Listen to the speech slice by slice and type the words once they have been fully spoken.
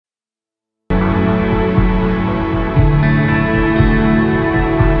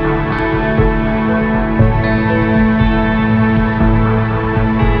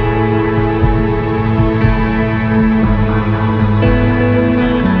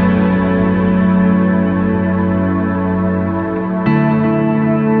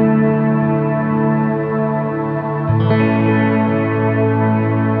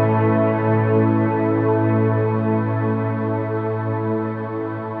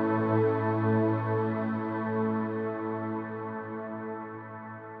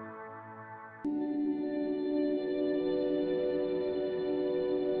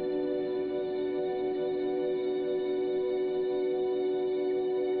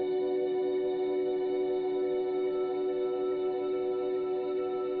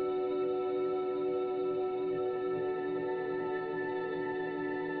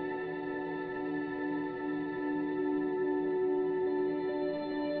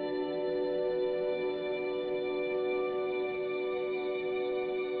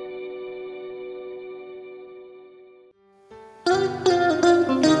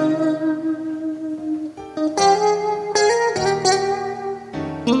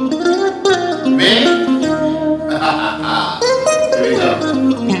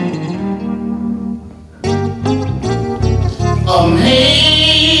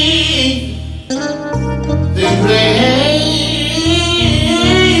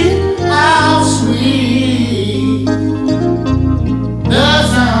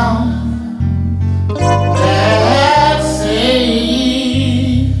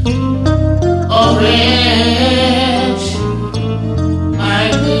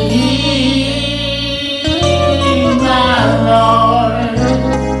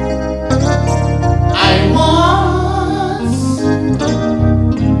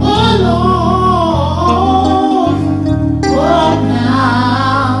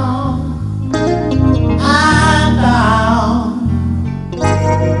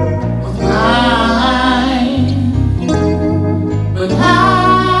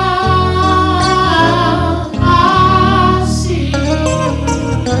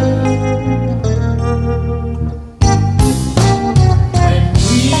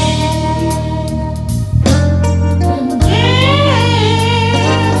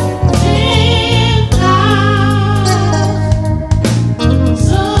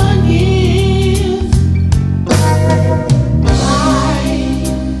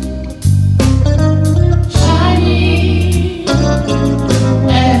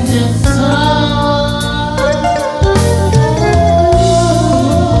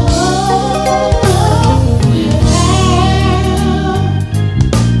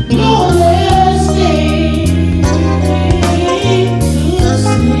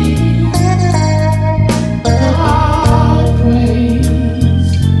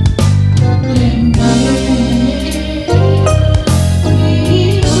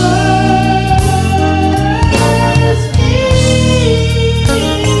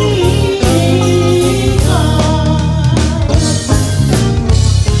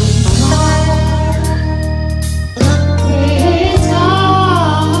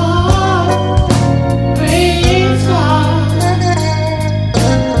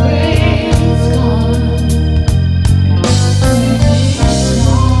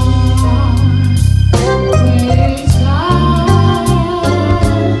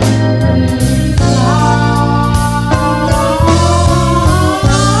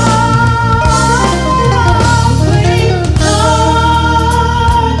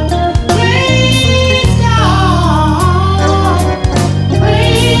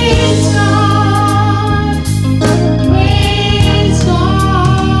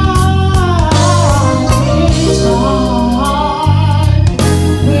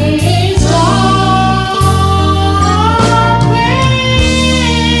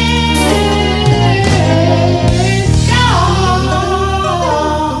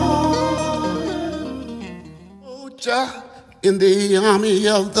in the army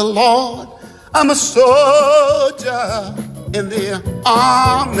of the Lord. I'm a soldier in the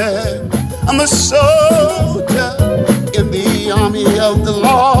army. I'm a soldier in the army of the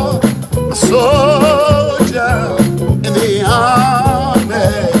Lord. A soldier in the army.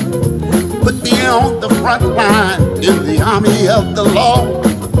 Put me on the front line in the army of the Lord.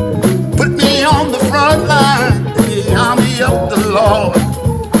 Put me on the front line in the army of the Lord.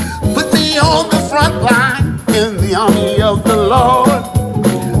 Put me on the front line in the army of the Lord.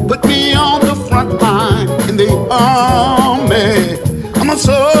 Put me on the front line in the army. I'm a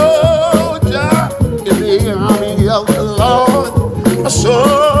soldier in the army of the Lord. A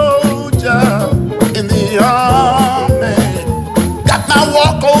soldier in the army. Got my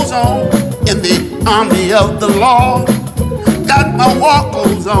war clothes on in the army of the Lord. Got my war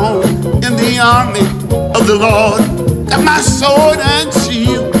clothes on in the army of the Lord. Got my sword and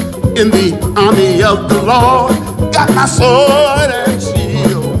shield in the army of the Lord. Got my sword and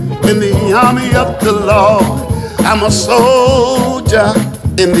shield in the army of the Lord. I'm a soldier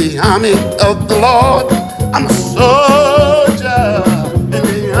in the army of the Lord. I'm a soldier in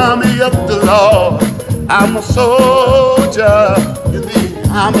the army of the Lord. I'm a soldier in the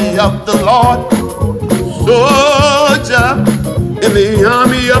army of the Lord. Soldier in the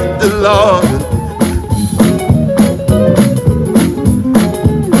army of the Lord.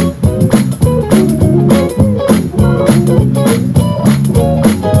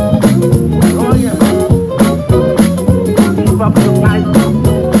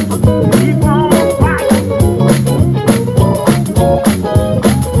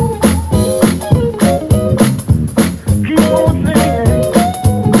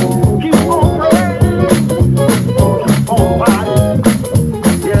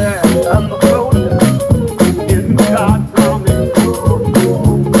 I'm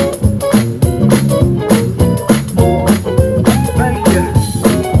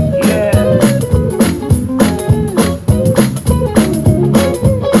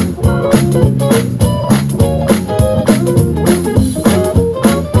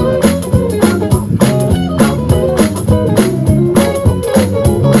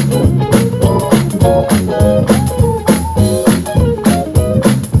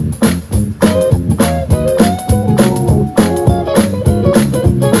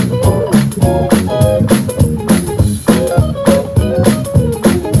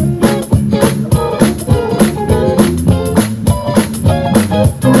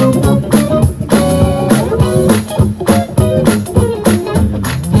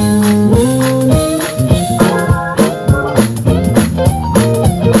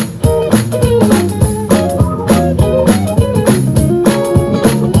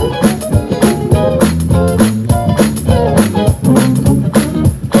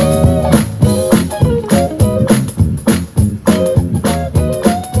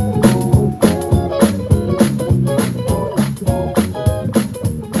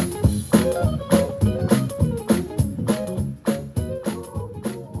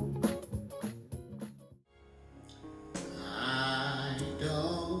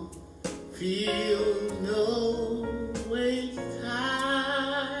feel no waste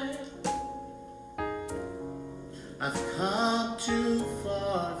time. I've come too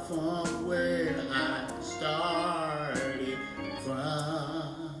far from where I started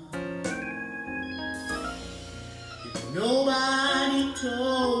from. If nobody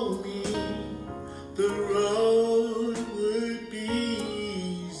told me the road would be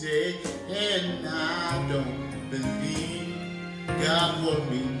easy, and I don't believe God brought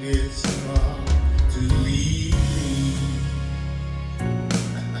me this far to leave me.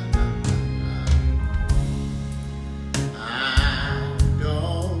 I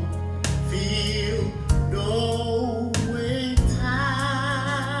don't feel no way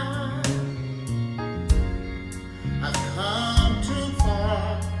time. I've come too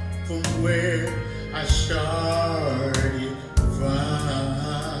far from where I started from.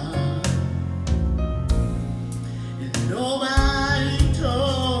 And nobody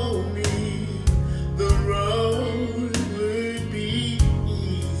told me the road would be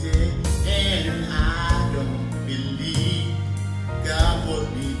easy, and I don't believe God would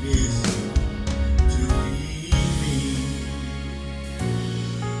be this to leave me.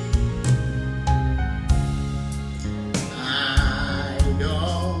 I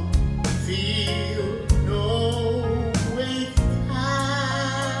don't feel no waste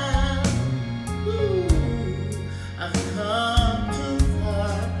time. Ooh, I've come too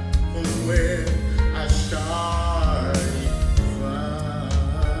far from where I started from.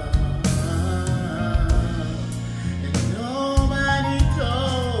 And nobody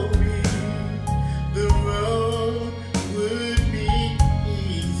told me the road would be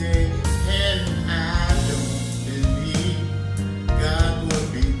easy, and I don't believe God would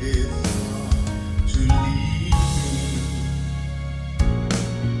be this far to leave me.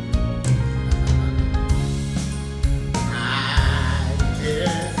 I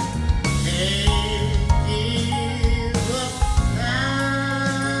just can't give up now.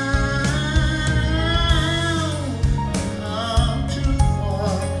 Come too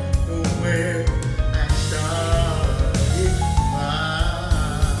far from where I started from.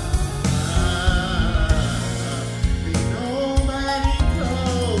 Nobody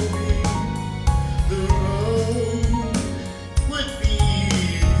told me the road would be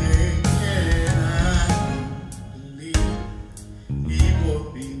easy, and I don't believe He brought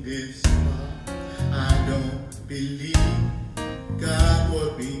me this far. I don't believe God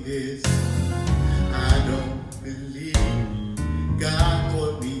brought me this far. I don't believe God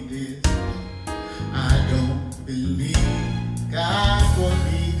brought me this far. I don't believe God brought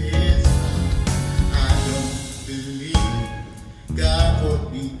me this far. I don't believe God brought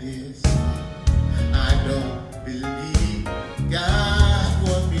me this far. I don't believe God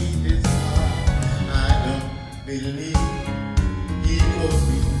brought me this far. I don't believe He brought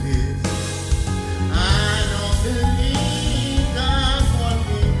me this. I don't believe God brought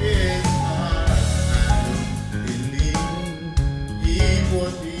me this far. I don't believe He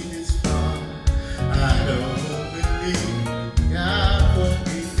brought me this far. I don't believe God brought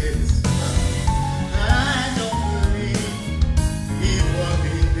me this far. I don't believe He brought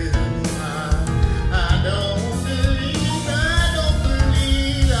me this far. I don't believe,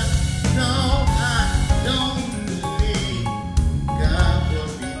 no, I don't believe God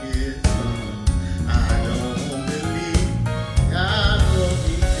brought me this far. I don't believe God brought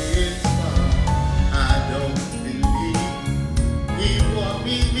me this far. I don't believe He brought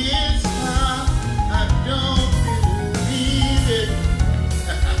me this far. I don't believe it.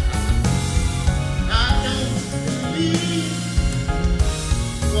 I don't believe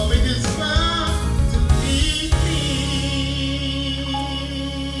He brought me this far to leave me.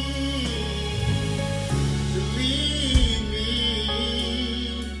 To leave me.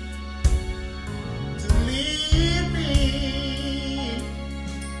 To leave me.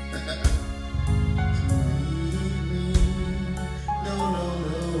 To leave me. No, no,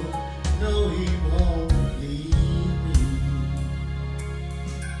 no. No, He won't leave me.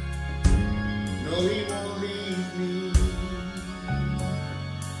 No, He won't leave me.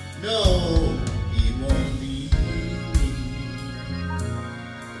 No, He won't leave me.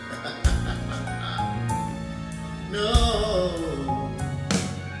 No,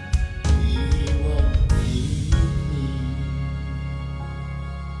 He won't leave me.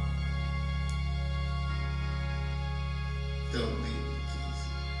 Don't leave me, Jesus.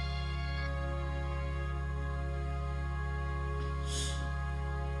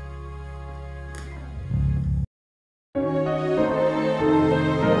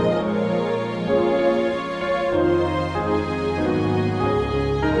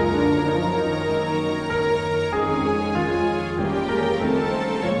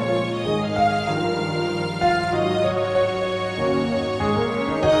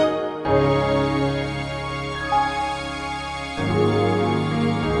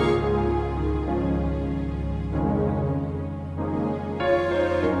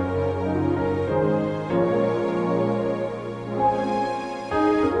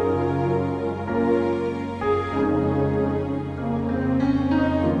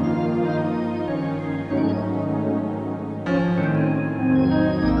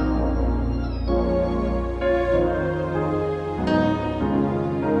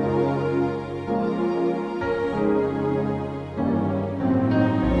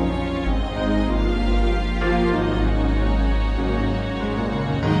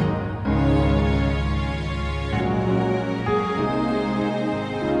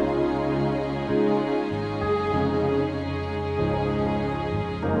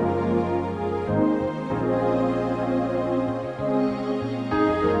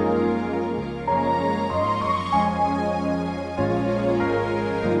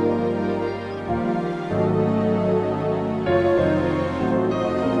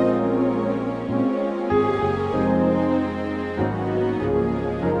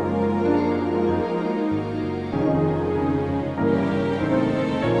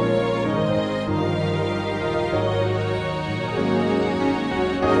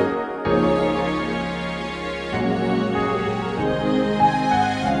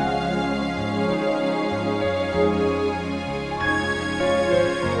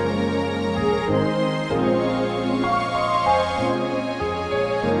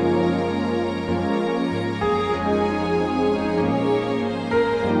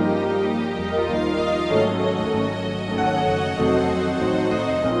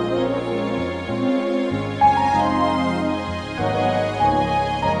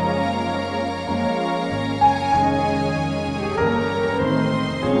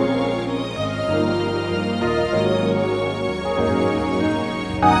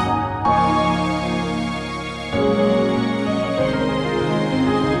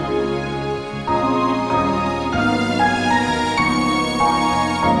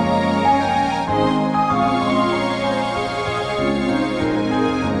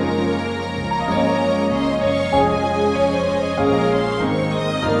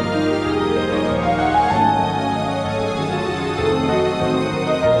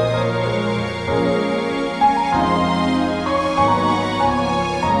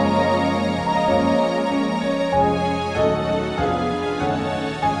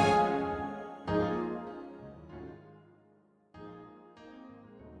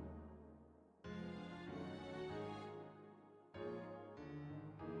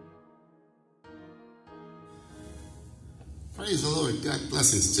 Praise the Lord. God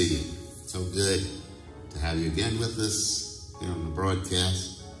blessings to you. So good to have you again with us here on the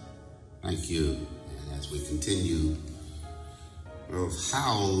broadcast. Thank you. And as we continue of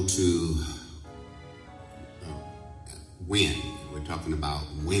how to win, we're talking about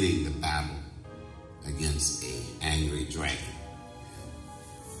winning the battle against an angry dragon.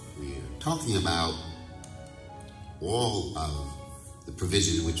 We're talking about all of the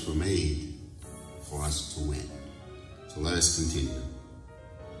provisions which were made for us to win. So let us continue.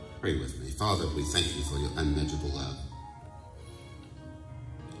 Pray with me. Father, we thank you for your unmeasurable love.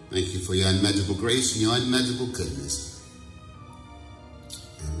 Thank you for your unmeasurable grace and your unmeasurable goodness.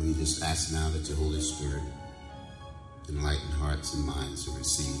 And we just ask now that your Holy Spirit enlighten hearts and minds to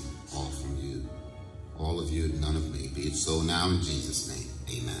receive all from you. All of you, none of me. Be it so now in Jesus' name.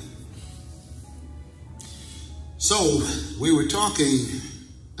 Amen. So we were talking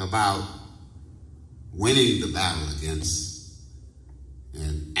about winning the battle against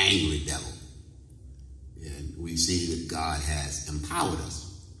an angry devil. And we see that God has empowered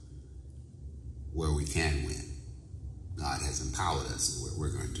us where we can win. God has empowered us, and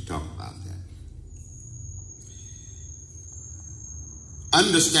we're going to talk about that.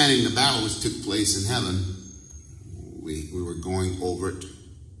 Understanding the battle which took place in heaven, we were going over it.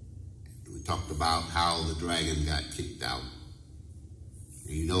 We talked about how the dragon got kicked out.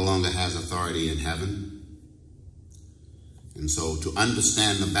 He no longer has authority in heaven. And so to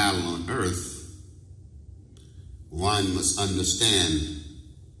understand the battle on earth, one must understand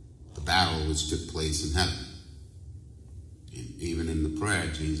the battle which took place in heaven. And even in the prayer,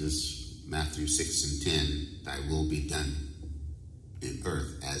 Jesus, Matthew 6 and 10, thy will be done in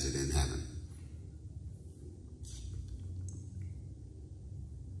earth as it in heaven.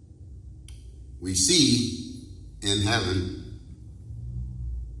 We see in heaven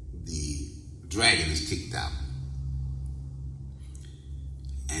the dragon is kicked out.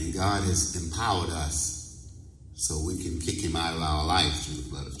 And God has empowered us so we can kick him out of our life through the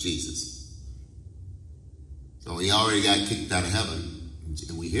blood of Jesus. So he already got kicked out of heaven.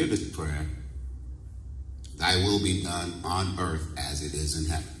 And we hear this prayer, thy will be done on earth as it is in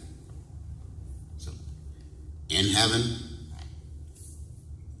heaven. So in heaven,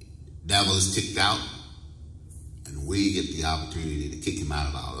 devil is kicked out, and we get the opportunity to kick him out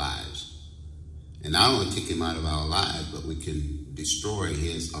of our lives. And not only kick him out of our lives, but we can destroy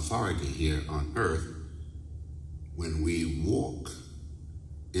his authority here on earth when we walk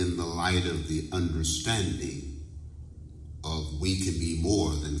in the light of the understanding of we can be more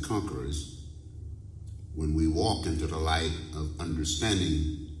than conquerors. When we walk into the light of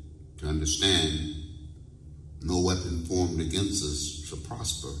understanding, to understand no weapon formed against us shall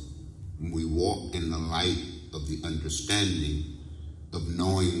prosper. When we walk in the light of the understanding of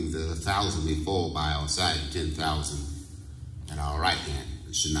knowing that 1,000 may fall by our side, 10,000 at our right hand,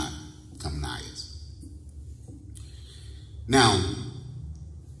 it should not come nigh us. Now,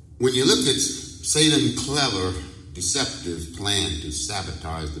 when you look at Satan's clever, deceptive plan to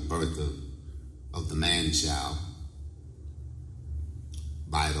sabotage the birth of the man-child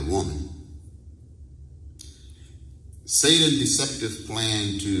by the woman, Satan's deceptive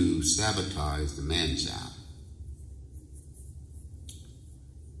plan to sabotage the man-child.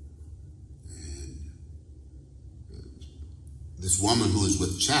 This woman who is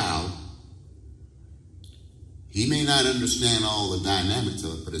with child, he may not understand all the dynamics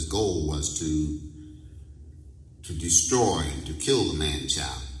of it, but his goal was to destroy and to kill the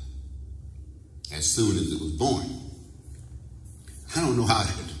man-child as soon as it was born. I don't know how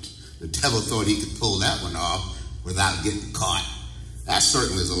the devil thought he could pull that one off without getting caught. That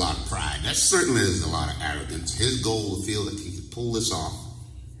certainly is a lot of pride. That certainly is a lot of arrogance. His goal to feel that he could pull this off,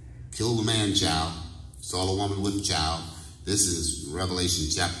 kill the man-child, saw the woman with child. This is Revelation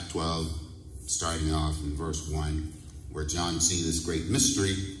chapter 12, starting off in verse 1, where John sees this great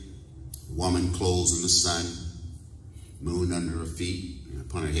mystery, woman clothed in the sun, moon under her feet, and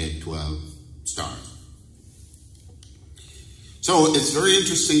upon her head 12 stars. So it's very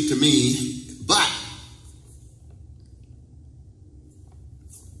interesting to me, but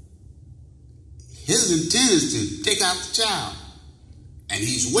his intent is to take out the child, and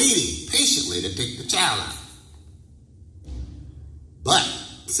he's waiting patiently to take the child out. But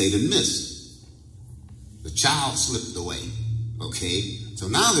Satan missed. The child slipped away. Okay? So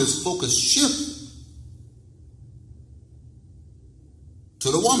now there's focus shift to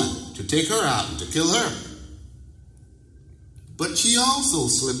the woman, to take her out and to kill her. But she also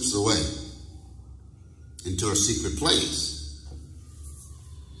slips away into her secret place.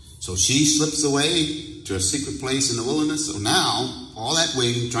 So she slips away to a secret place in the wilderness. So now, all that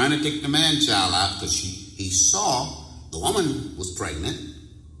waiting, trying to take the man-child out, because he saw the woman was pregnant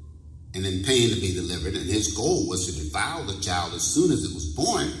and in pain to be delivered, and his goal was to devour the child as soon as it was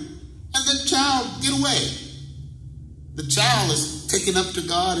born, and the child get away. The child is taken up to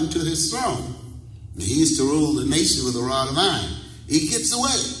God and to his throne. And he is to rule the nation with a rod of iron. He gets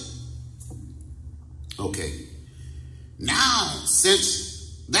away. Okay. Now,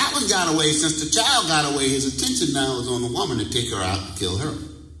 since that one got away, since the child got away, his attention now is on the woman to take her out and kill her.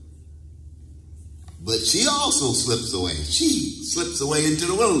 But she also slips away. She slips away into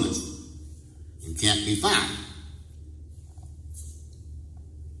the wilderness and can't be found.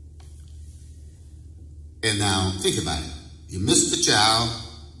 And now, think about it. You missed the child.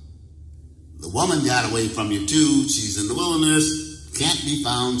 The woman got away from you too. She's in the wilderness, can't be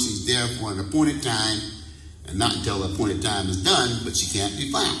found. She's there for an appointed time, and not until the appointed time is done, but she can't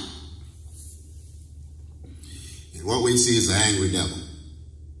be found. And what we see is an angry devil.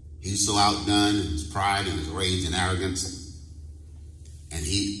 He's so outdone in his pride and his rage and arrogance, and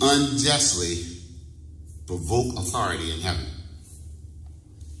he unjustly provoked authority in heaven.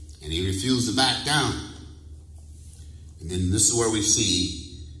 And he refused to back down. And then this is where we see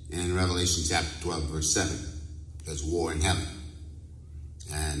in Revelation chapter 12, verse 7, there's war in heaven.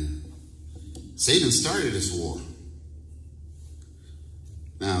 And Satan started this war.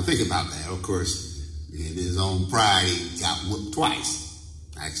 Now, think about that. Of course, in his own pride, he got whipped twice.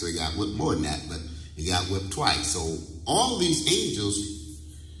 Actually got whipped more than that, but he got whipped twice. So all these angels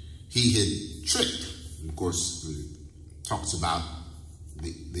he had tricked. And of course, it talks about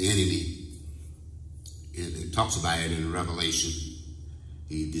the enemy. It talks about it in Revelation.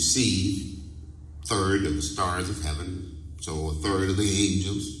 He deceived a third of the stars of heaven. So a third of the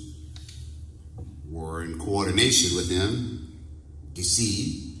angels were in coordination with him,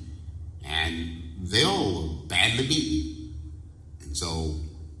 deceived, and they all were badly beaten. And so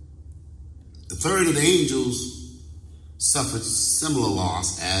the third of the angels suffered similar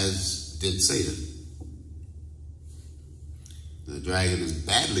loss as did Satan. The dragon is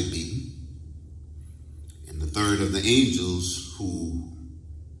badly beaten. And the third of the angels who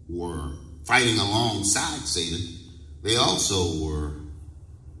were fighting alongside Satan, they also were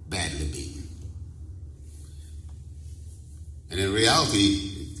badly beaten. And in reality,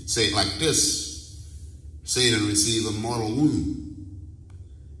 you could say it like this: Satan received a mortal wound,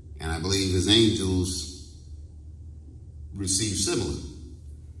 and I believe his angels received similar.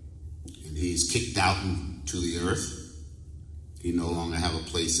 And he's kicked out into the earth. He no longer have a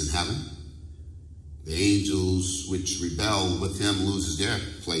place in heaven. The angels which rebel with him loses their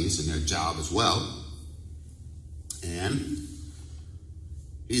place and their job as well. And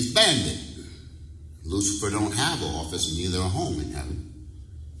he's banded. Lucifer don't have an office and neither a home in heaven.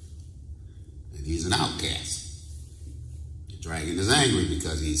 And he's an outcast. The dragon is angry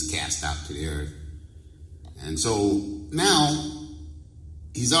because he's cast out to the earth. And so now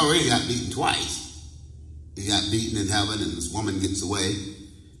he's already got beaten twice. He got beaten in heaven and this woman gets away.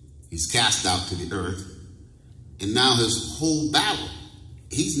 He's cast out to the earth. And now his whole battle,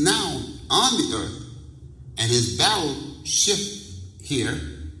 he's now on the earth. And his battle shifts here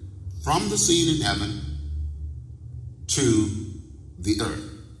from the scene in heaven to the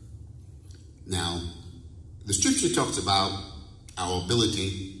earth. Now, the scripture talks about our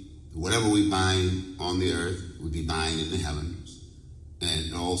ability, whatever we bind on the earth would be bind in the heavens. And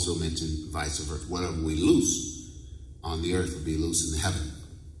it also mentioned vice versa. Whatever we loose on the earth would be loose in the heaven.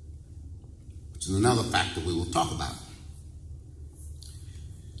 Which is another factor we will talk about.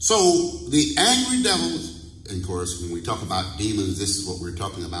 So the angry devils, and of course, when we talk about demons, this is what we're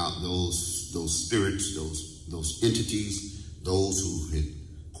talking about, those spirits, those entities, those who had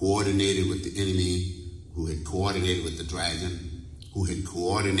coordinated with the enemy, who had coordinated with the dragon, who had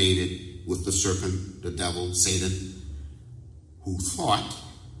coordinated with the serpent, the devil, Satan, who thought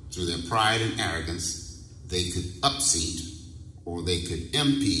through their pride and arrogance they could upseat, or they could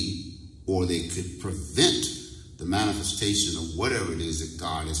impede, or they could prevent the manifestation of whatever it is that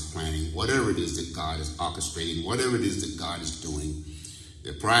God is planning, whatever it is that God is orchestrating, whatever it is that God is doing.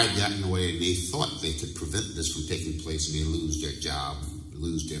 Their pride got in the way, and they thought they could prevent this from taking place, and they lose their job,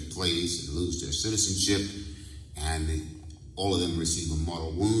 lose their place, and lose their citizenship, and all of them receive a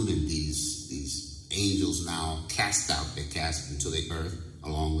mortal wound, and these angels now cast out, they're cast into the earth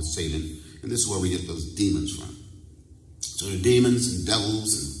along with Satan, and this is where we get those demons from. So the demons and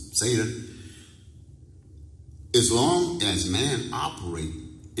devils and Satan, as long as man operate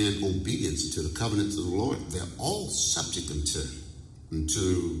in obedience to the covenants of the Lord, they're all subject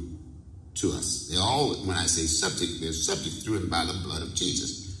to us. They're all, when I say subject, they're subject through and by the blood of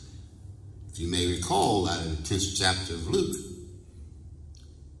Jesus. If you may recall out of the 10th chapter of Luke,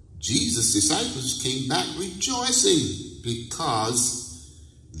 Jesus' disciples came back rejoicing because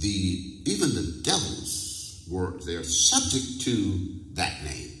even the devils they're subject to that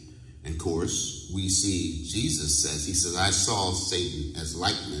name. And of course, we see Jesus says, I saw Satan as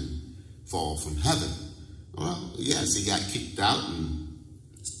lightning fall from heaven. Well, yes, he got kicked out, and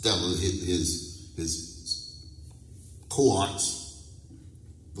the devil, his cohorts,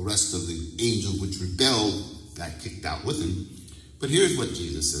 the rest of the angels which rebelled, got kicked out with him. But here's what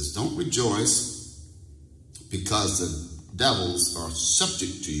Jesus says: don't rejoice because the devils are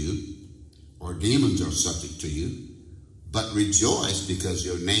subject to you, or demons are subject to you, but rejoice because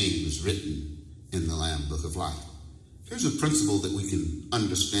your name is written in the Lamb Book of Life. Here's a principle that we can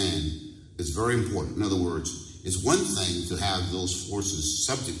understand. It's very important. In other words, it's one thing to have those forces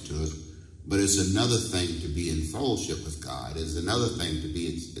subject to us, but it's another thing to be in fellowship with God. It's another thing to be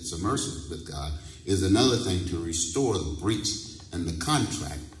in submersive with God. It's another thing to restore the breach and the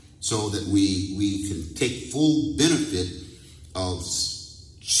contract so that we can take full benefit of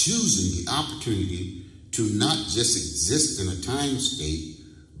choosing the opportunity to not just exist in a time state,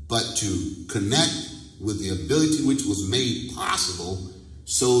 but to connect with the ability which was made possible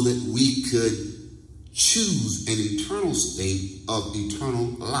so that we could choose an eternal state of eternal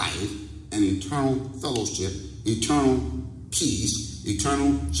life and eternal fellowship, eternal peace,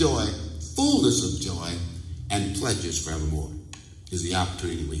 eternal joy, fullness of joy, and pledges forevermore is the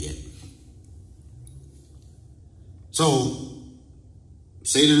opportunity we get. So,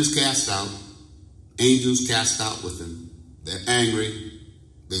 Satan is cast out, angels cast out with him. They're angry.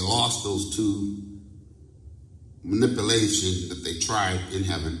 They lost those two manipulations that they tried in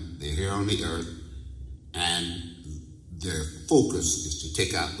heaven. They're here on the earth, and their focus is to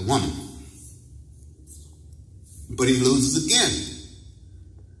take out the woman. But he loses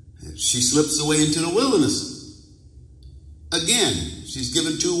again. She slips away into the wilderness. Again, she's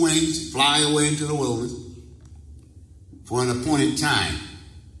given two wings to fly away into the wilderness for an appointed time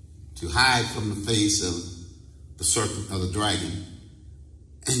to hide from the face of the serpent or the dragon.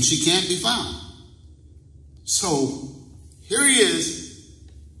 And she can't be found. So here he is.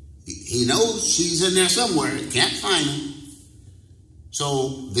 He knows she's in there somewhere. He can't find her.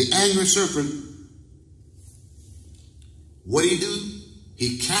 So the angry serpent, what did he do?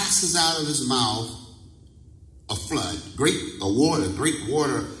 He casts out of his mouth a flood, great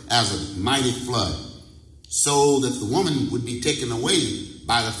water as a mighty flood, so that the woman would be taken away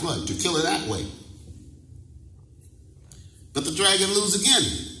by the flood, to kill her that way. But the dragon loses again.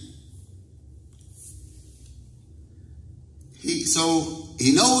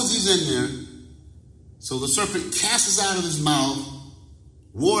 He knows he's in there, so the serpent casts out of his mouth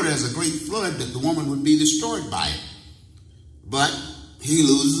water as a great flood that the woman would be destroyed by it. But he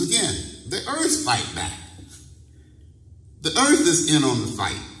loses again. The earth fight back. The earth is in on the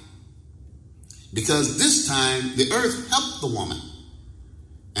fight, because this time the earth helped the woman.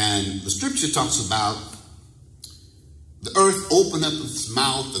 And the scripture talks about the earth opened up its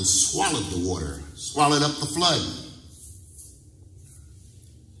mouth and swallowed the water, swallowed up the flood.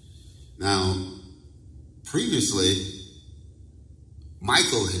 Now, previously,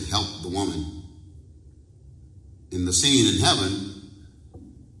 Michael had helped the woman in the scene in heaven.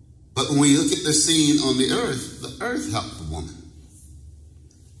 But when we look at the scene on the earth helped the woman.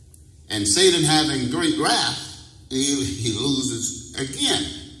 And Satan, having great wrath, he loses again.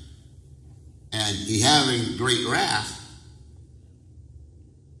 And he having great wrath,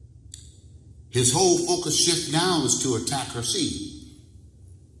 his whole focus shift now is to attack her seed.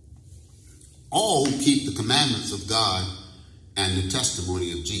 All who keep the commandments of God and the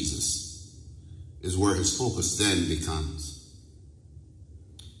testimony of Jesus is where his focus then becomes.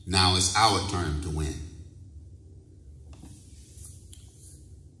 Now it's our turn to win.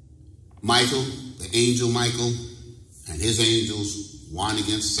 Michael, the angel Michael, and his angels won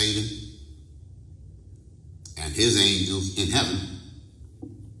against Satan and his angels in heaven.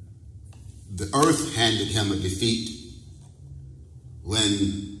 The earth handed him a defeat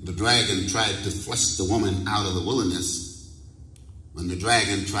when the dragon tried to flush the woman out of the wilderness. When the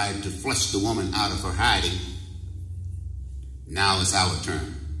dragon tried to flush the woman out of her hiding. Now it's our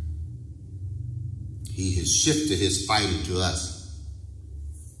turn. He has shifted his fighting to us,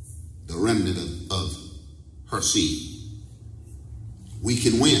 the remnant of her seed. We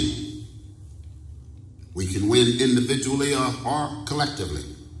can win. We can win individually or collectively,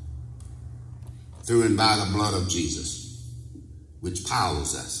 through and by the blood of Jesus, which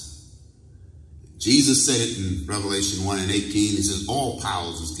powers us. Jesus said it in Revelation 1 and 18. He says, all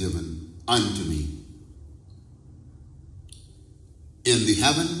powers is given unto me in the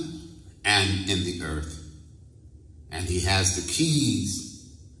heaven and in the earth. And he has the keys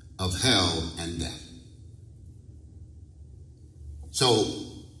of hell and death. So,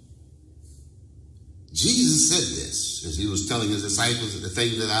 Jesus said this as he was telling his disciples that the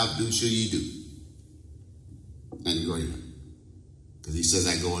things that I'll do shall ye do, and greater. Because he says,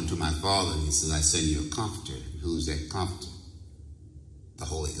 I go unto my Father, and he says, I send you a comforter. Who's that comforter? The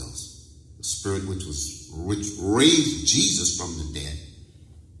Holy Ghost. The Spirit which raised Jesus from the dead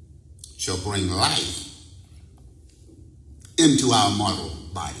shall bring life into our mortal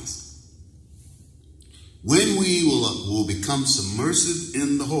bodies. When we will become submersive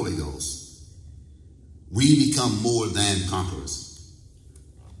in the Holy Ghost, we become more than conquerors.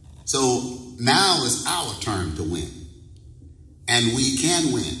 So now is our turn to win. And we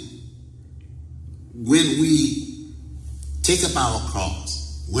can win when we take up our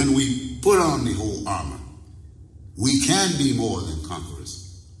cross, when we put on the whole armor. We can be more than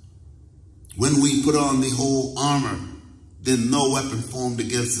conquerors. When we put on the whole armor, then no weapon formed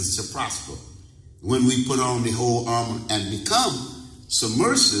against us shall prosper. When we put on the whole armor and become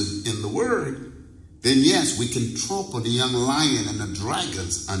submersive in the word, then yes, we can trample the young lion and the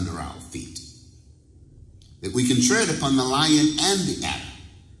dragons under our feet. That we can tread upon the lion and the adder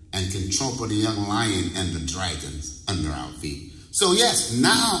and can trample the young lion and the dragons under our feet. So yes,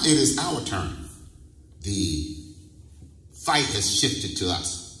 now it is our turn. The fight has shifted to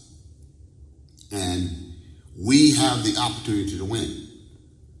us. And we have the opportunity to win.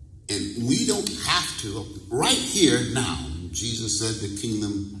 And we don't have to. Right here now, Jesus said the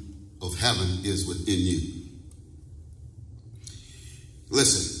kingdom of heaven is within you.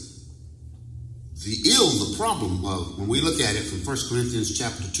 Listen. The problem of, when we look at it from 1 Corinthians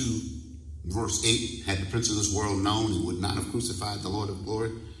chapter 2, verse 8, had the prince of this world known, he would not have crucified the Lord of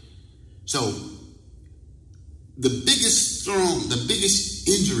glory. So, the biggest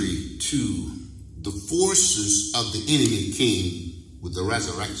injury to the forces of the enemy came with the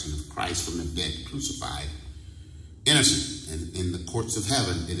resurrection of Christ from the dead, crucified, innocent, and in the courts of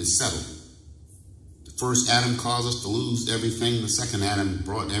heaven it is settled. First Adam caused us to lose everything. The second Adam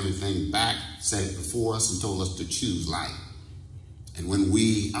brought everything back, set it before us, and told us to choose life. And when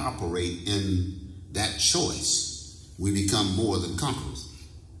we operate in that choice, we become more than conquerors.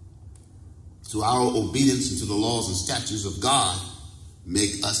 So our obedience to the laws and statutes of God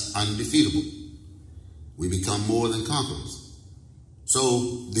make us undefeatable. We become more than conquerors.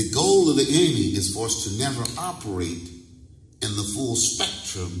 So the goal of the enemy is for us to never operate in the full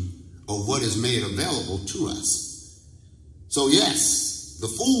spectrum of what is made available to us. So yes, the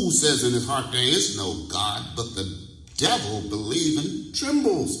fool says in his heart there is no God, but the devil believes and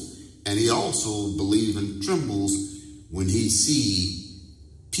trembles. And he also believes and trembles when he sees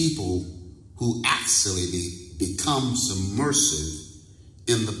people who actually become submersive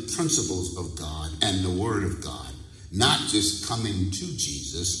in the principles of God and the word of God. Not just coming to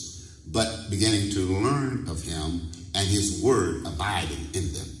Jesus, but beginning to learn of him and his word abiding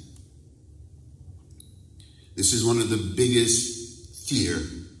in them. This is one of the biggest fear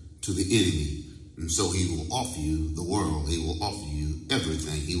to the enemy. And so he will offer you the world. He will offer you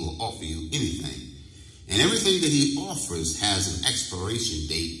everything. He will offer you anything. And everything that he offers has an expiration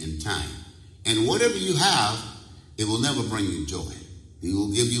date and time. And whatever you have, it will never bring you joy. He will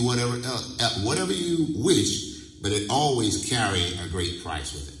give you whatever you wish, but it always carries a great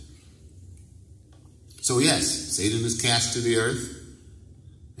price with it. So yes, Satan is cast to the earth,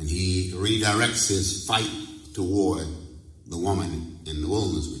 and he redirects his fight toward the woman in the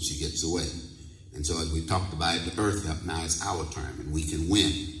wilderness when she gets away. And so as we talked about it, the earth now is our turn, and we can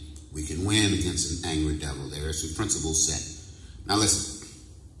win. We can win against an angry devil. There is some principles set. Now listen,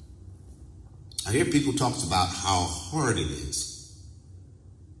 I hear people talk about how hard it is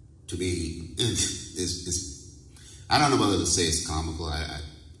to be, I don't know whether to say it's comical. I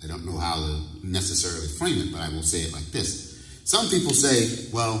don't know how to necessarily frame it, but I will say it like this. Some people say,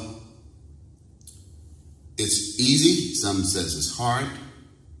 well, it's easy. Some says it's hard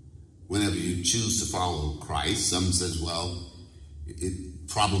whenever you choose to follow Christ. Some says, well,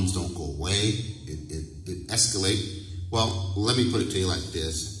 problems don't go away. It escalates. Well, let me put it to you like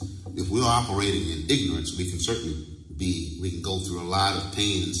this. If we're operating in ignorance, we can certainly we can go through a lot of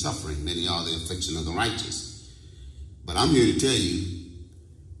pain and suffering. Many are the affliction of the righteous. But I'm here to tell you,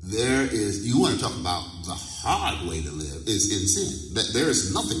 you want to talk about the hard way to live is in sin. There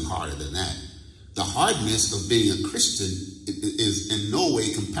is nothing harder than that. The hardness of being a Christian is in no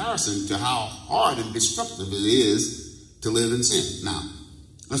way comparison to how hard and destructive it is to live in sin. Now,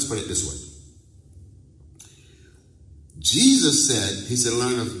 let's put it this way. Jesus said, he said,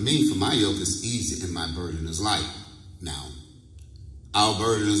 learn of me, for my yoke is easy and my burden is light. Now, Our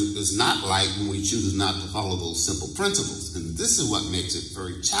burden is not light when we choose not to follow those simple principles. And this is what makes it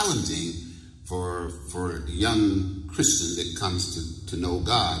very challenging for a young Christian that comes to know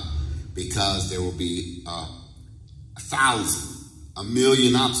God, because there will be 1,000,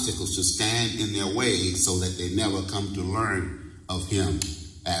 1,000,000 obstacles to stand in their way so that they never come to learn of him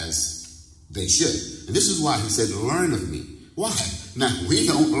as they should. And this is why he said, learn of me. Why? Now, if we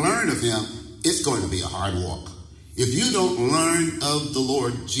don't learn of him, it's going to be a hard walk. If you don't learn of the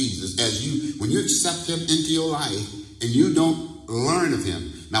Lord Jesus, when you accept him into your life and you don't learn of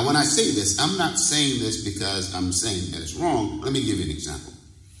him. Now, when I say this, I'm not saying this because I'm saying that it's wrong. Let me give you an example.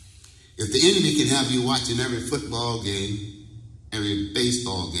 If the enemy can have you watching every football game, every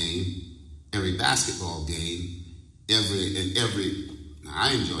baseball game, every basketball game, now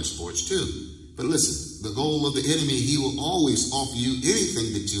I enjoy sports too. But listen, the goal of the enemy, he will always offer you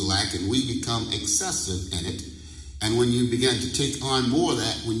anything that you like, and we become excessive in it. And when you begin to take on more of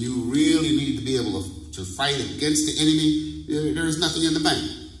that, when you really need to be able to fight against the enemy, there is nothing in the bank.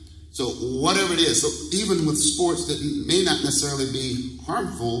 So whatever it is, so even with sports that may not necessarily be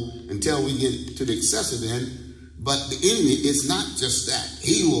harmful until we get to the excessive end, but the enemy is not just that.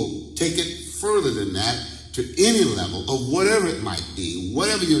 He will take it further than that to any level of whatever it might be,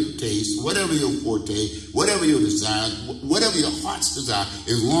 whatever your taste, whatever your forte, whatever your desire, whatever your heart's desire,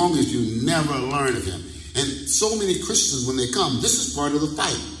 as long as you never learn of him. And so many Christians, when they come, this is part of the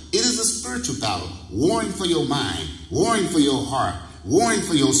fight. It is a spiritual battle, warring for your mind, warring for your heart, warring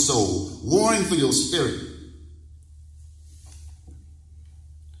for your soul, warring for your spirit.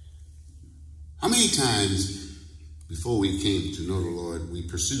 How many times before we came to know the Lord, we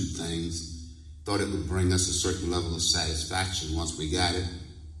pursued things, thought it would bring us a certain level of satisfaction once we got it?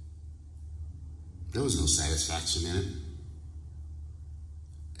 There was no satisfaction in it.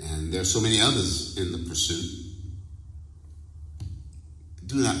 And there are so many others in the pursuit. It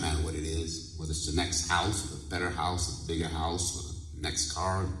do not matter what it is, whether it's the next house, a better house, a bigger house, or the next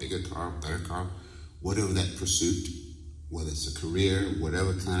car, bigger car, better car, whatever that pursuit, whether it's a career,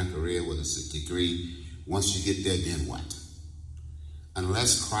 whatever kind of career, whether it's a degree, once you get there, then what?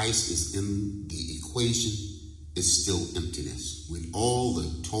 Unless Christ is in the equation, it's still emptiness. With all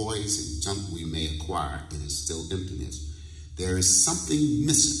the toys and junk we may acquire, it is still emptiness. There is something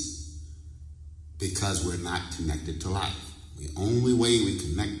missing because we're not connected to life. The only way we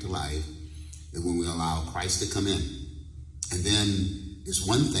connect to life is when we allow Christ to come in. And then it's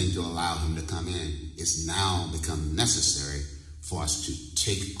one thing to allow him to come in. It's now become necessary for us to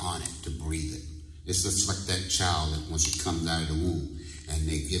take on it, to breathe it. It's just like that child that once he comes out of the womb and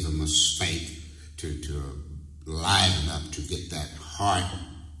they give him a spank to liven up, to get that heart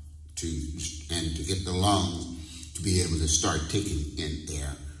and to get the lungs to be able to start taking in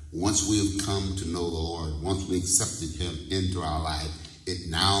air. Once we have come to know the Lord, once we accepted him into our life, it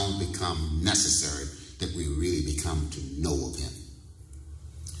now becomes necessary that we really become to know of him.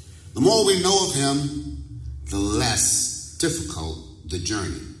 The more we know of him, the less difficult the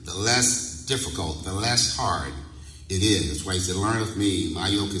journey, the less difficult, the less hard it is. That's why he said, learn of me, my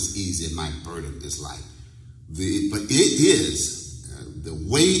yoke is easy and my burden is light. But it is the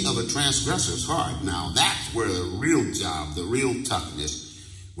way of a transgressor is hard. Now, that's where the real job, the real toughness,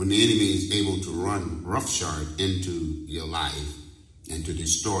 when the enemy is able to run roughshod into your life and to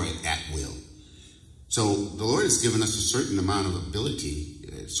destroy it at will. So the Lord has given us a certain amount of ability,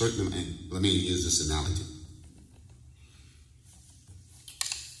 and let me use this analogy.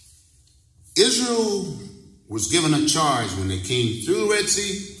 Israel was given a charge when they came through the Red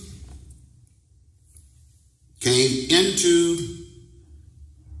Sea, came into,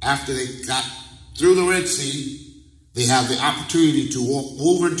 after they got through the Red Sea, they have the opportunity to walk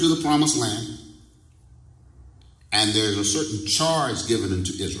over into the Promised Land, and there's a certain charge given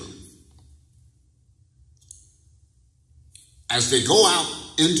unto Israel. As they go out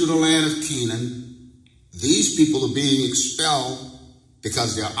into the land of Canaan, these people are being expelled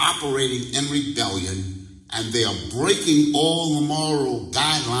because they're operating in rebellion and they are breaking all the moral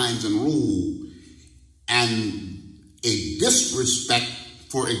guidelines and rules, and a disrespect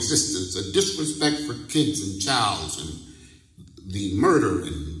for existence, a disrespect for kids and childs, and the murder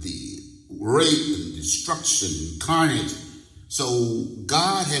and the rape and destruction and carnage. So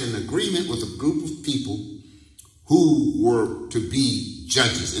God had an agreement with a group of people who were to be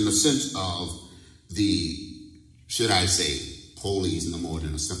judges in the sense of the, should I say, police, no more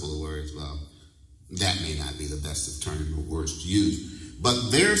than a simpler words. Well, that may not be the best of terms or words to use, but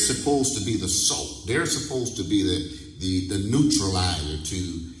they're supposed to be the salt. They're supposed to be the neutralizer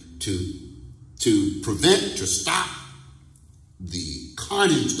to prevent, to stop the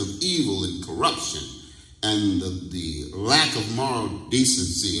carnage of evil and corruption and the lack of moral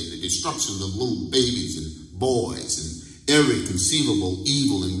decency and the destruction of little babies and boys and every conceivable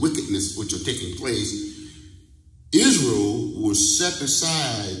evil and wickedness which are taking place, Israel was set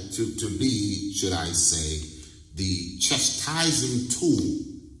aside to be, should I say, the chastising tool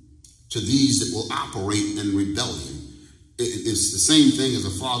to these that will operate in rebellion. It's the same thing as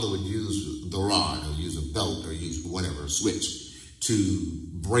a father would use the rod or use a belt or use whatever, a switch, to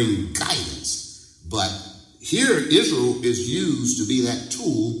bring guidance. But here Israel is used to be that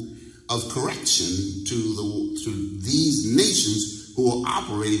tool of correction to these nations who are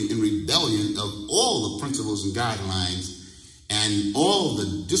operating in rebellion of all the principles and guidelines and all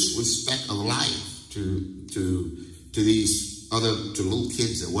the disrespect of life to these other, to little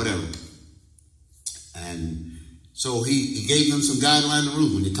kids or whatever. And so he gave them some guideline and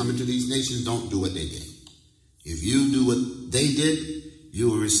rules. When you come into these nations, don't do what they did. If you do what they did, you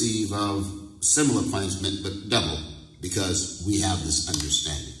will receive of similar punishment, but double, because we have this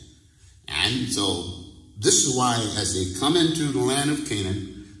understanding. And so this is why as they come into the land of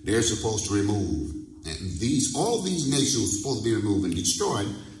Canaan, they're supposed to remove. And all these nations are supposed to be removed and destroyed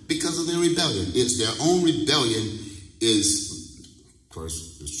because of their rebellion. It's their own rebellion is, of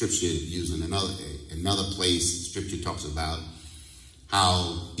course, the scripture using another place, scripture talks about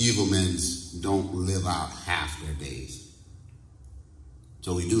how evil men don't live out half their days.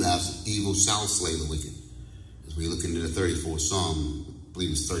 So we do have some evil shall slay the wicked. As we look into the 34th Psalm, I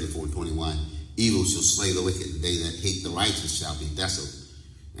believe it's 34:21, evil shall slay the wicked, and they that hate the righteous shall be desolate.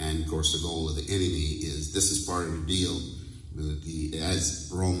 And of course, the goal of the enemy is, this is part of the deal, as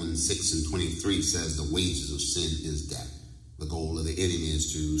Romans 6:23 says, the wages of sin is death. The goal of the enemy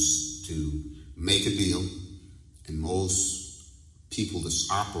is to make a deal, and most people that's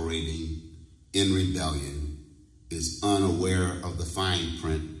operating in rebellion is unaware of the fine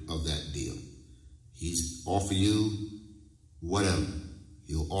print of that deal. He's offer you whatever.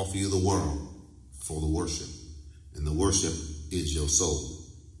 He'll offer you the world for the worship. And the worship is your soul,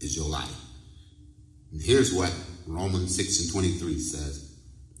 is your life. And here's what Romans 6:23 says.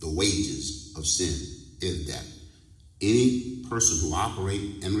 The wages of sin is death. Any person who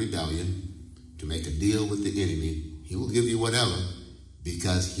operates in rebellion to make a deal with the enemy, he will give you whatever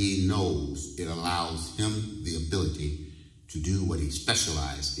because he knows it allows him the ability to do what he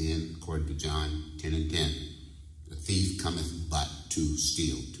specialized in, according to John 10:10. The thief cometh but to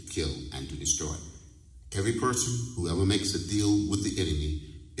steal, to kill, and to destroy. Every person who ever makes a deal with the enemy,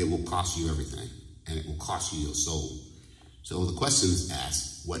 it will cost you everything, and it will cost you your soul. So the question is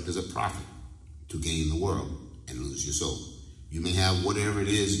asked, what does it profit to gain the world and lose your soul? You may have whatever it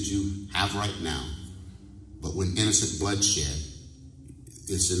is that you have right now, but when innocent blood shed,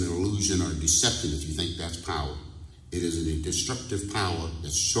 it's an illusion or deception if you think that's power. It is a destructive power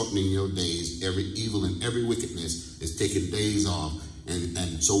that's shortening your days. Every evil and every wickedness is taking days off.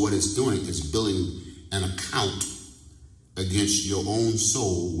 And so what it's doing is building an account against your own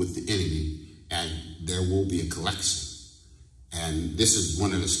soul with the enemy, and there will be a collection. And this is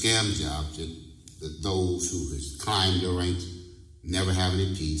one of the scam jobs that those who has climbed the ranks never have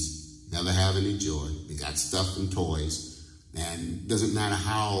any peace, never have any joy. They got stuff and toys, and it doesn't matter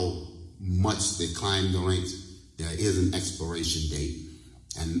how much they climb the ranks, there is an expiration date.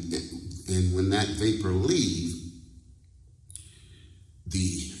 And when that vapor leaves,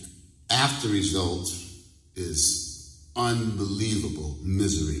 the after result is unbelievable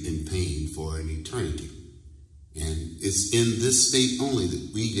misery and pain for an eternity. And it's in this state only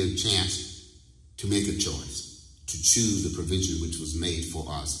that we get a chance to make a choice, to choose the provision which was made for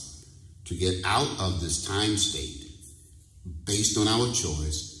us, to get out of this time state based on our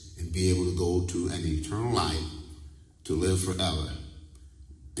choice and be able to go to an eternal life, to live forever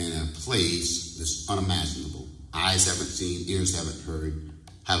in a place that's unimaginable. Eyes haven't seen, ears haven't heard,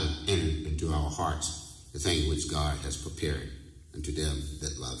 haven't entered into our hearts the thing which God has prepared unto them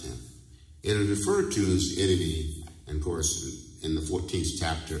that love him. It is referred to as the enemy, and of course, in the 14th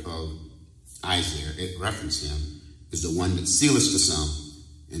chapter of Isaiah, it references him as the one that sealeth the sum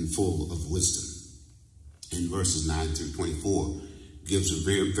and full of wisdom. In verses 9 through 24, gives a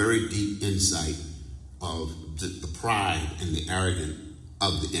very, very deep insight of the pride and the arrogance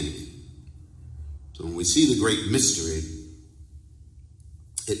of the enemy. So when we see the great mystery,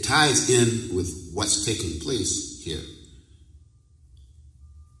 it ties in with what's taking place here.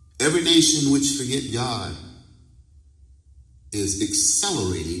 Every nation which forget God is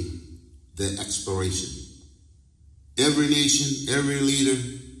accelerating their expiration. Every nation, every leader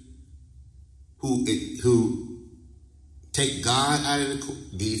who take God out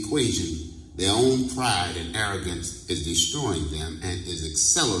of the equation, their own pride and arrogance is destroying them and is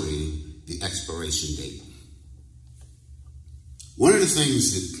accelerating the expiration date. One of the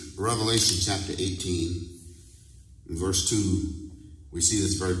things that Revelation chapter 18, in verse 2, we see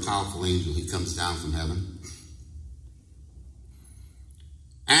this very powerful angel. He comes down from heaven.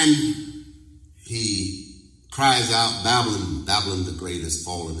 And he cries out, Babylon, Babylon the great is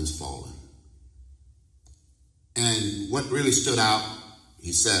fallen, is fallen. And what really stood out,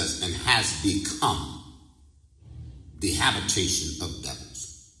 he says, and has become the habitation of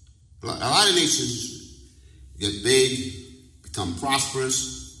devils. A lot of nations get big, become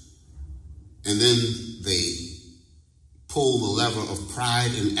prosperous, and then they pull the lever of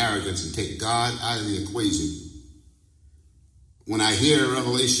pride and arrogance and take God out of the equation. When I hear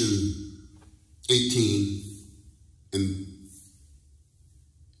Revelation 18, and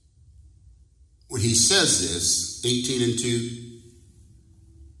when he says this, 18 and 2,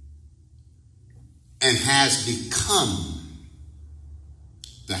 and has become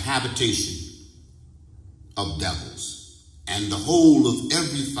the habitation of devils, and the hole of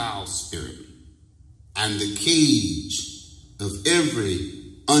every foul spirit, and the cage of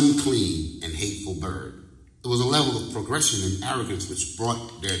every unclean and hateful bird. There was a level of progression and arrogance which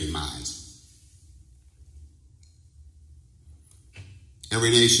brought their demise.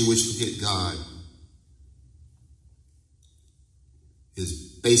 Every nation which forget God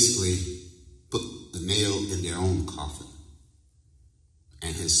is basically put the nail in their own coffin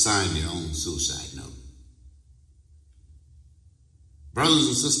and has signed their own suicide note. Brothers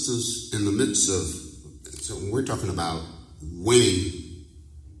and sisters, in the midst of, so when we're talking about winning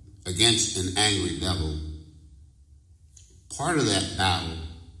against an angry devil, part of that battle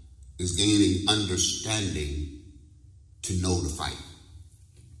is gaining understanding to know the fight.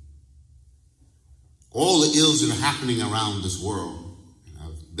 All the ills that are happening around this world, and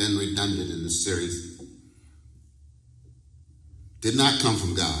I've been redundant in this series, did not come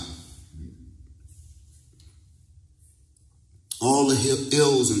from God. All the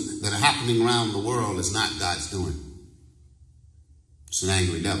ills that are happening around the world is not God's doing. It's an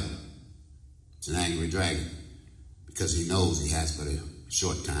angry devil. It's an angry dragon, because he knows he has but a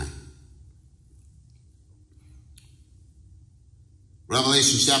short time.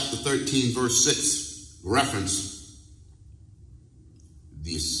 Revelation chapter 13, verse 6, reference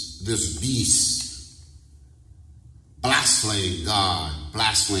this beast blaspheme God,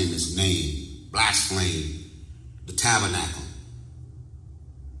 blaspheme his name, blaspheme the tabernacle,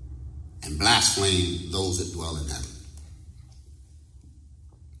 and blaspheme those that dwell in heaven.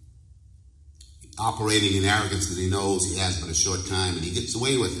 Operating in arrogance that he knows he has but a short time, and he gets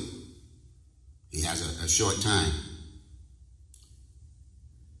away with it. He has a short time.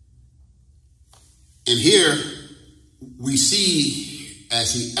 And here we see,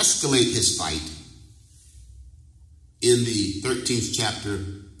 as he escalates his fight in the 13th chapter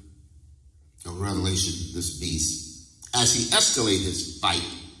of Revelation, this beast, as he escalates his fight,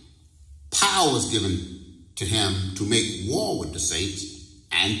 power is given to him to make war with the saints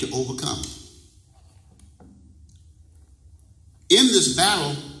and to overcome. In this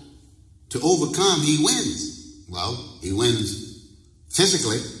battle, to overcome, he wins. Well, he wins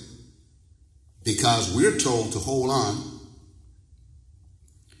physically, because we're told to hold on,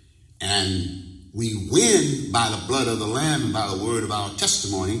 and we win by the blood of the Lamb and by the word of our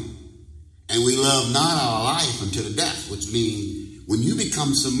testimony, and we love not our life unto the death, which means when you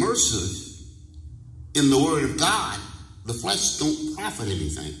become submersive in the word of God, the flesh don't profit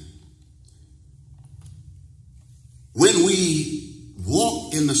anything. When we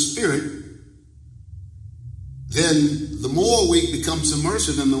walk in the Spirit, then the more we become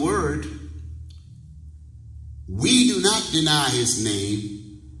submersive in the word, we do not deny his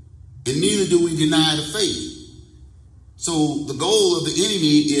name, and neither do we deny the faith. So the goal of the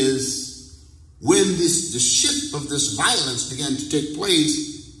enemy is, when the shift of this violence began to take place,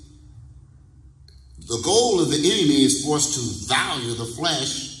 the goal of the enemy is for us to value the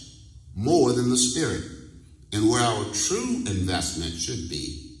flesh more than the spirit, and where our true investment should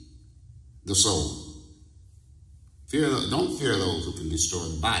be the soul. Don't fear those who can destroy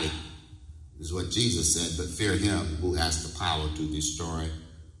the body, is what Jesus said, but fear him who has the power to destroy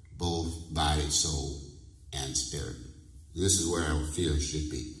both body, soul, and spirit. This is where our fear should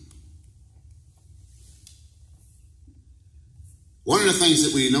be. One of the things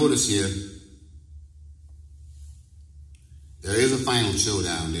that we notice here, there is a final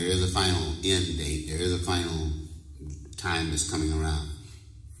showdown, there is a final end date, there is a final time that's coming around.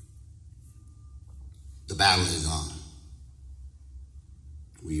 The battle is on.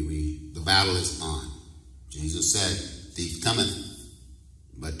 The battle is on. Jesus said, thief cometh,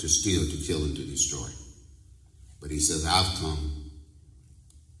 but to steal, to kill, and to destroy. But he says, I've come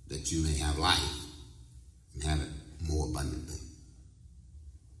that you may have life and have it more abundantly.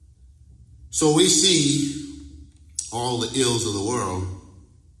 So we see all the ills of the world,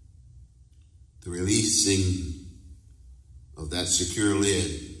 the releasing of that secure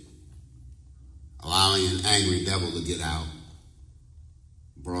lid, allowing an angry devil to get out,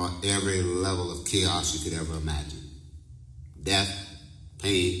 brought every level of chaos you could ever imagine. Death,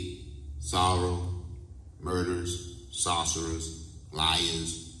 pain, sorrow, murders, sorcerers,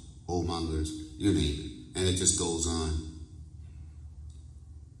 liars, whoremongers, you name it. And it just goes on.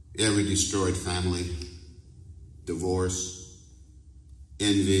 Every destroyed family, divorce,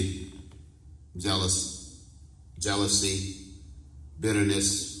 envy, jealousy,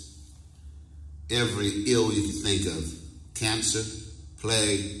 bitterness, every ill you can think of, cancer,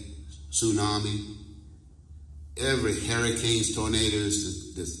 plague, tsunami, every hurricanes,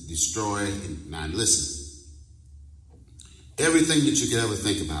 tornadoes that destroy. Now listen, everything that you could ever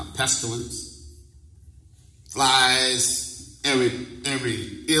think about, pestilence, flies, every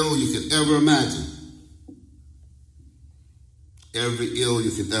ill you could ever imagine, every ill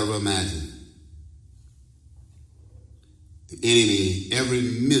you could ever imagine. The enemy, every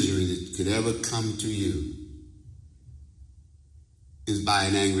misery that could ever come to you is by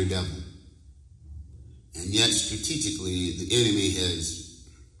an angry devil. And yet, strategically, the enemy has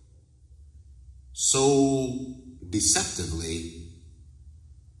so deceptively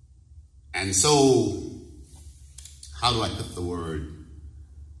and so, how do I put the word,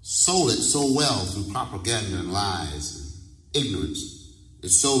 sold it so well through propaganda and lies and ignorance. It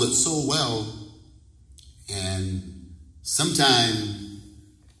sold it so well, and sometimes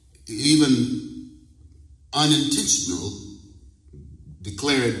even unintentional,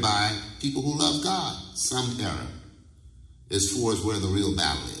 declared by people who love God, some error, as far as where the real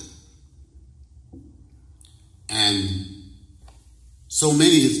battle is. And so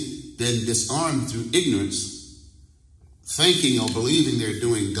many have been disarmed through ignorance, thinking or believing they're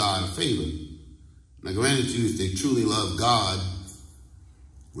doing God a favor. Now granted you, if they truly love God,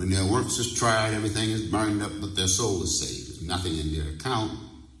 when their works is tried, everything is burned up, but their soul is saved. There's nothing in their account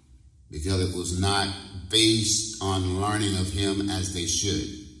because it was not based on learning of him as they should.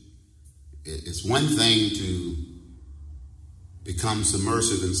 It's one thing to become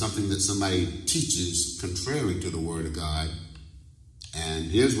submersive in something that somebody teaches contrary to the word of God. And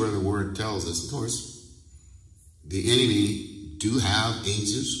here's where the word tells us, of course, the enemy do have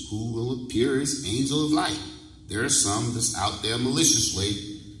angels who will appear as angel of light. There are some that's out there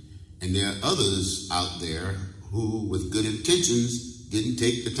maliciously, and there are others out there who, with good intentions, didn't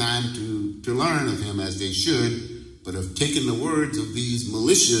take the time to learn of him as they should, but have taken the words of these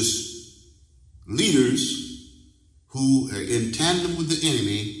malicious leaders who are in tandem with the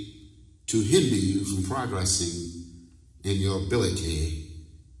enemy to hinder you from progressing in your ability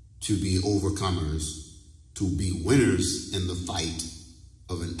to be overcomers, to be winners in the fight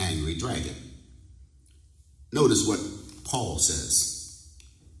of an angry dragon. Notice what Paul says.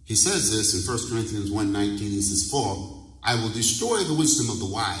 He says this in 1 Corinthians 1:19. He says, "For I will destroy the wisdom of the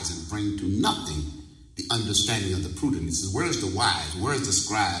wise and bring to nothing the understanding of the prudent." He says, where's the wise? Where's the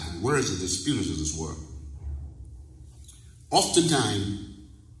scribe? And where's the disputers of this world? Oftentimes,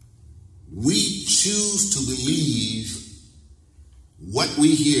 we choose to believe what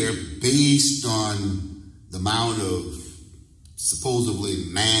we hear based on the amount of supposedly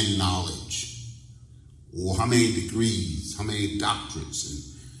man knowledge, or how many degrees, how many doctorates.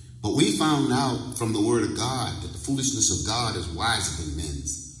 But we found out from the word of God that the foolishness of God is wiser than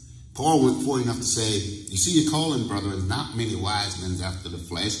men's. Paul went forward enough to say, you see your calling, brethren, not many wise men after the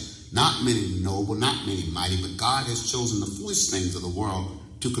flesh, not many noble, not many mighty, but God has chosen the foolish things of the world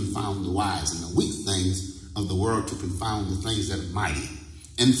to confound the wise, and the weak things of the world to confound the things that are mighty,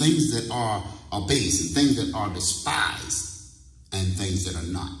 and things that are base, and things that are despised, and things that are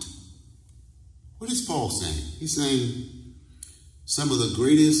not. What is Paul saying? He's saying some of the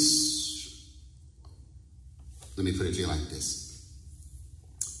greatest, let me put it to you like this.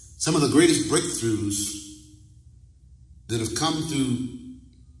 Some of the greatest breakthroughs that have come through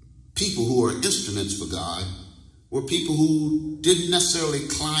people who are instruments for God were people who didn't necessarily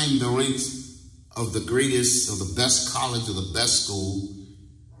climb the ranks of the greatest, of the best college, or the best school,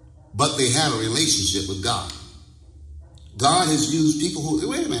 but they had a relationship with God. God has used people who,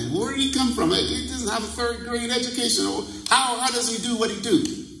 wait a minute, where did he come from? He doesn't have a third grade education. How does he do what he do?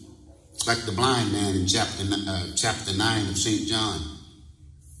 It's like the blind man in chapter 9 of St. John.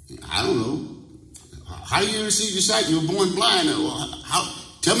 I don't know. How do you receive your sight? You were born blind.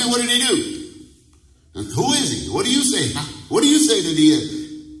 Tell me, what did he do? And who is he? What do you say? What do you say that he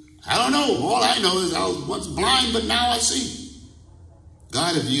is? I don't know. All I know is I was once blind, but now I see.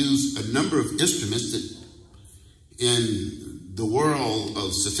 God have used a number of instruments that in the world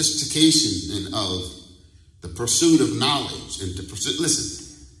of sophistication and of the pursuit of knowledge and to pursue,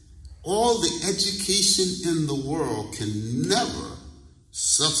 listen, all the education in the world can never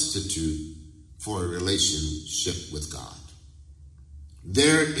substitute for a relationship with God.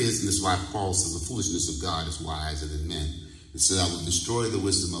 There is, and this is why Paul says the foolishness of God is wiser than men. It says, I will destroy the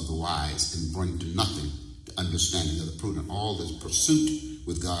wisdom of the wise and bring to nothing the understanding of the prudent. All this pursuit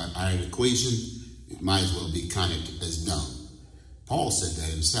with God, our equation, it might as well be counted as dumb. Paul said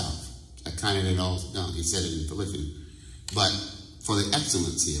that himself. I counted it all dumb. He said it in Philippians. But for the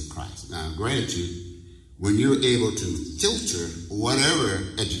excellency of Christ. Now, gratitude, when you're able to filter whatever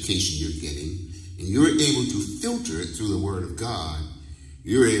education you're getting, and you're able to filter it through the Word of God,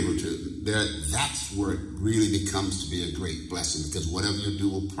 you're able to, that's where it really becomes to be a great blessing, because whatever you do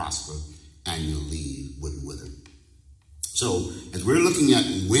will prosper and your lead wouldn't wither. So, as we're looking at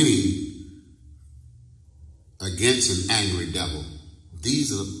winning against an angry devil,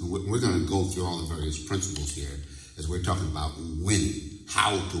 we're going to go through all the various principles here as we're talking about winning,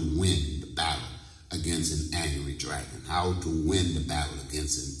 how to win the battle against an angry dragon, how to win the battle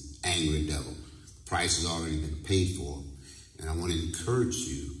against an angry devil. The price has already been paid for. And I want to encourage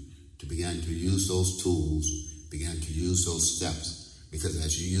you to begin to use those tools, begin to use those steps, because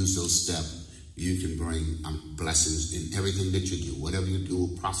as you use those steps, you can bring blessings in everything that you do. Whatever you do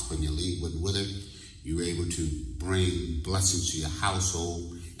will prosper and your lead wouldn't wither. You're able to bring blessings to your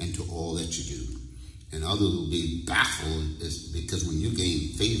household and to all that you do. And others will be baffled because when you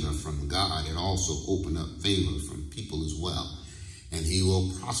gain favor from God, it also opens up favor from people as well. And he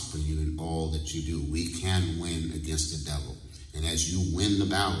will prosper you in all that you do. We can win against the devil. And as you win the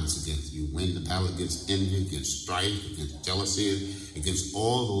battles against envy, against strife, against jealousy, against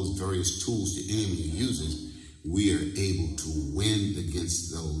all those various tools the enemy uses, we are able to win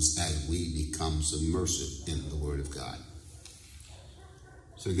against those as we become submersive in the Word of God.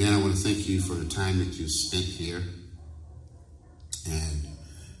 So again, I want to thank you for the time that you spent here. And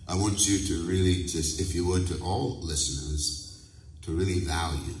I want you to really just, if you would, to all listeners, to really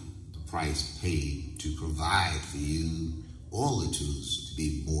value the price paid to provide for you all the tools to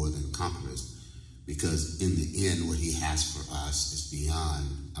be more than conquerors, because in the end, what he has for us is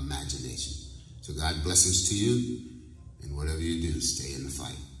beyond imagination. So God blessings to you, and whatever you do, stay in the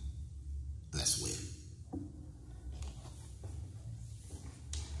fight. Let's win.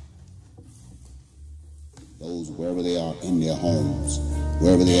 Those wherever they are in their homes,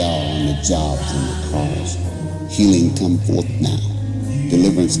 wherever they are on the jobs, in the cars, healing come forth now.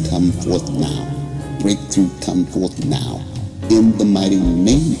 Deliverance come forth now. Breakthrough come forth now. In the mighty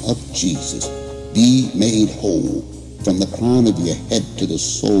name of Jesus, be made whole from the crown of your head to the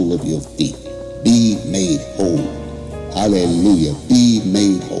sole of your feet. Be made whole. Hallelujah. Be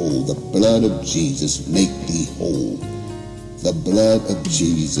made whole. The blood of Jesus make thee whole. The blood of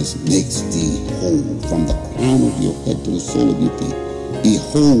Jesus makes thee whole from the crown of your head to the sole of your feet. Be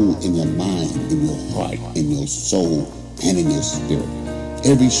whole in your mind, in your heart, in your soul, and in your spirit.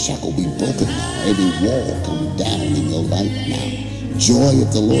 Every shackle be broken now. Every wall come down in your life now. Joy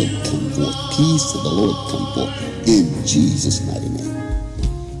of the Lord come forth. Peace of the Lord come forth. In Jesus' mighty name.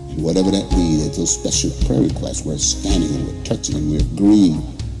 And whatever that be, there's those special prayer requests. We're standing and we're touching and we're agreeing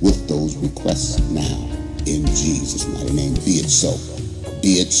with those requests now. In Jesus' mighty name. Be it so.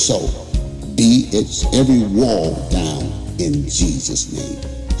 Be it so. Be it every wall down in Jesus' name.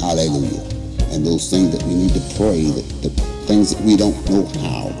 Hallelujah. And those things that we need to pray, the things that we don't know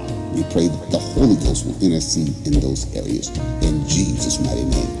how, we pray that the Holy Ghost will intercede in those areas. In Jesus' mighty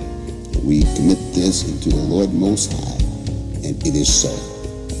name. We commit this into the Lord Most High. And it is so.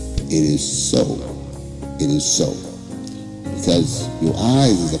 It is so. It is so. Because your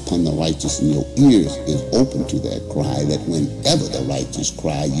eyes is upon the righteous and your ears is open to their cry, that whenever the righteous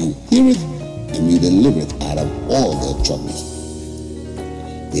cry, you hear it and you deliver it out of all their troubles.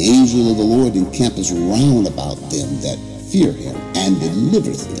 The angel of the Lord encampeth round about them that fear him and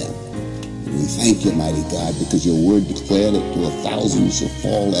delivereth them. And we thank you, mighty God, because your word declared that to 1,000 shall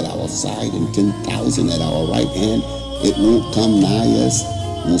fall at our side and 10,000 at our right hand. It won't come nigh us.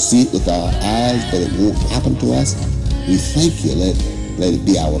 We'll see it with our eyes, but it won't happen to us. We thank you. Let it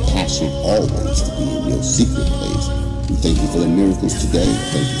be our passion always to be in your secret place. We thank you for the miracles today.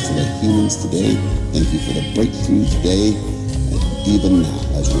 Thank you for the healings today. Thank you for the breakthrough today. And even now,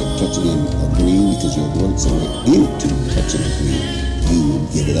 as we're touching and agreeing, because your word said we're into touch and agree, you would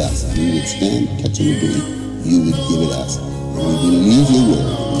give it us. We would stand, touch and agree. You would give it us. And we believe your word.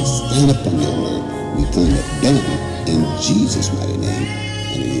 We stand upon your word. We claim it done in Jesus' mighty name.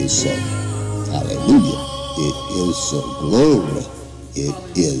 And it is so. Hallelujah. It is so. Glory.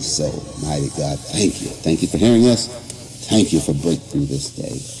 It is so. Mighty God, thank you. Thank you for hearing us. Thank you for breakthrough this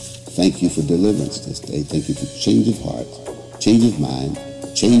day. Thank you for deliverance this day. Thank you for change of heart, change of mind,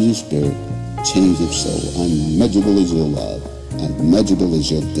 change of spirit, change of soul. Unmeasurable is your love. Unmeasurable is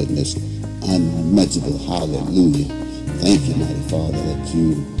your goodness. Unmeasurable. Hallelujah. Thank you, mighty Father, that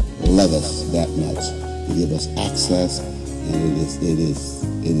you love us that much to give us access, and it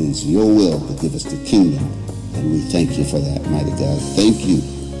is your will to give us the kingdom, and we thank you for that, mighty God. Thank you.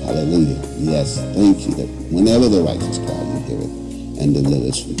 Hallelujah. Yes, thank you that whenever the righteous cry, you hear it and deliver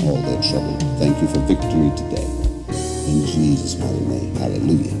us from all their trouble. Thank you for victory today. In Jesus' mighty name.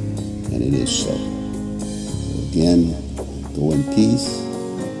 Hallelujah. And it is so. So again, go in peace.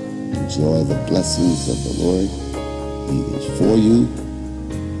 Enjoy the blessings of the Lord. He is for you,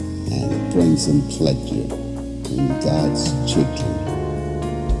 and it brings him pleasure when God's children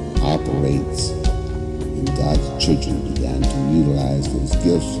operates, and God's children began to utilize those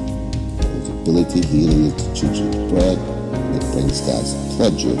gifts, those ability. Healing is the children's bread, and it brings God's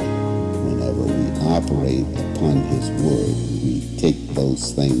pleasure whenever we operate upon his word. We take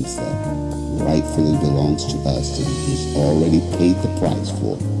those things that rightfully belongs to us that he's already paid the price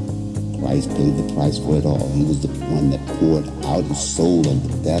for. Christ paid the price for it all. He was the one that poured out his soul unto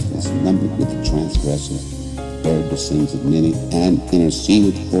death, was numbered with the transgressors, buried the sins of many, and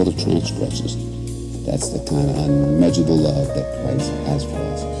interceded for the transgressors. That's the kind of unmeasurable love that Christ has for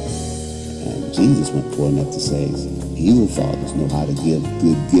us. And Jesus went far enough to say, evil fathers know how to give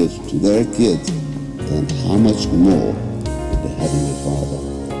good gifts to their kids, then how much more would the Heavenly Father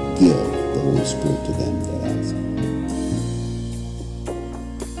give the Holy Spirit to them that ask?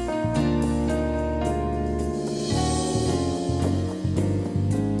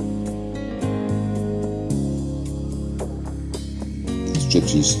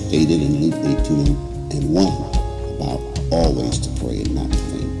 Scriptures stated in Luke 18:1 about always to pray and not to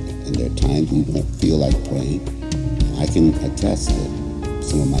faint. And there are times we won't feel like praying. And I can attest that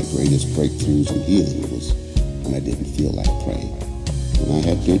some of my greatest breakthroughs and healing was when I didn't feel like praying. And I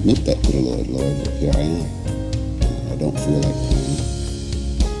had to admit that to the Lord. Lord, here I am. I don't feel like praying.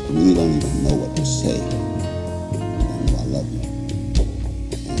 I really don't even know what to say. I know I love you.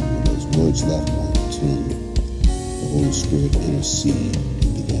 And when those words left my tongue, the Holy Spirit interceded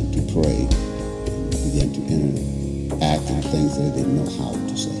and began to pray and began to interact in things that I didn't know how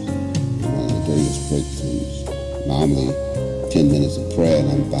to say. And one of the greatest breakthroughs, normally 10 minutes of prayer and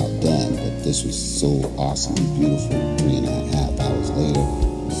I'm about done, but this was so awesome and beautiful. 3.5 hours later,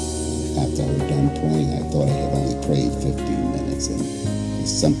 after I was done praying, I thought I had only prayed 15 minutes, and it's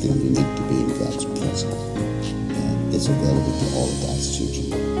something unique to be in God's presence. And it's available to all of God's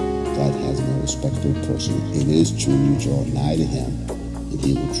children. God has no respect of person. It is true, you draw nigh to him, and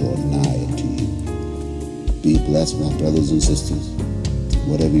he will draw nigh to you. Be blessed, my brothers and sisters.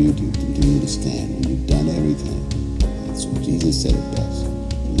 Whatever you do, continue to stand. When you've done everything, that's what Jesus said it best.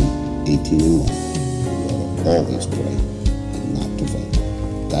 Luke 18:1. You ought to always pray and not to faint.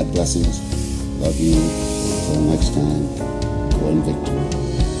 God blessings. Love you. Until next time, go in victory,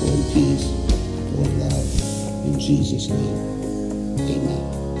 go in peace, go in love. In Jesus' name.